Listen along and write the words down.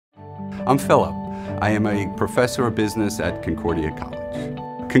I'm Philip. I am a professor of business at Concordia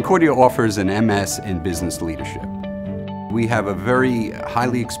College. Concordia offers an MS in business leadership. We have a very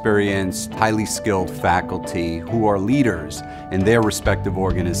highly experienced, highly skilled faculty who are leaders in their respective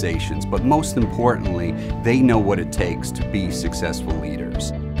organizations, but most importantly, they know what it takes to be successful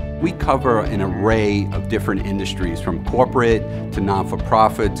leaders. We cover an array of different industries, from corporate to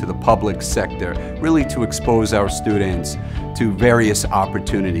non-for-profit to the public sector, really to expose our students to various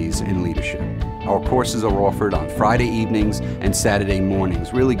opportunities in leadership. Our courses are offered on Friday evenings and Saturday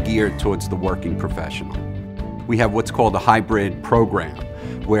mornings, really geared towards the working professional. We have what's called a hybrid program,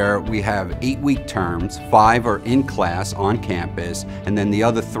 where we have 8-week terms. 5 are in class on campus, and then the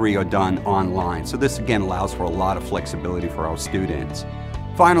other 3 are done online. So this again allows for a lot of flexibility for our students.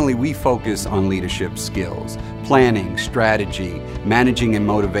 Finally, we focus on leadership skills: planning, strategy, managing and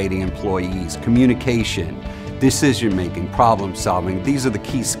motivating employees, communication, decision-making, problem-solving. These are the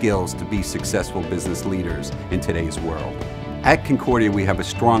key skills to be successful business leaders in today's world. At Concordia, we have a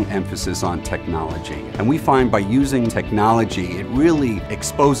strong emphasis on technology, and we find by using technology, it really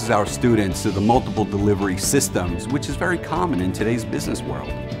exposes our students to the multiple delivery systems, which is very common in today's business world.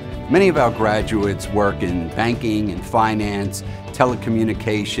 Many of our graduates work in banking and finance,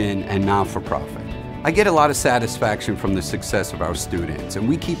 telecommunication, and non-for-profit. I get a lot of satisfaction from the success of our students, and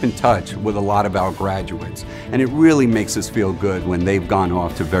we keep in touch with a lot of our graduates, and it really makes us feel good when they've gone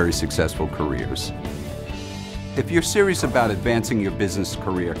off to very successful careers. If you're serious about advancing your business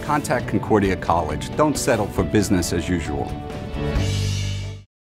career, contact Concordia College. Don't settle for business as usual.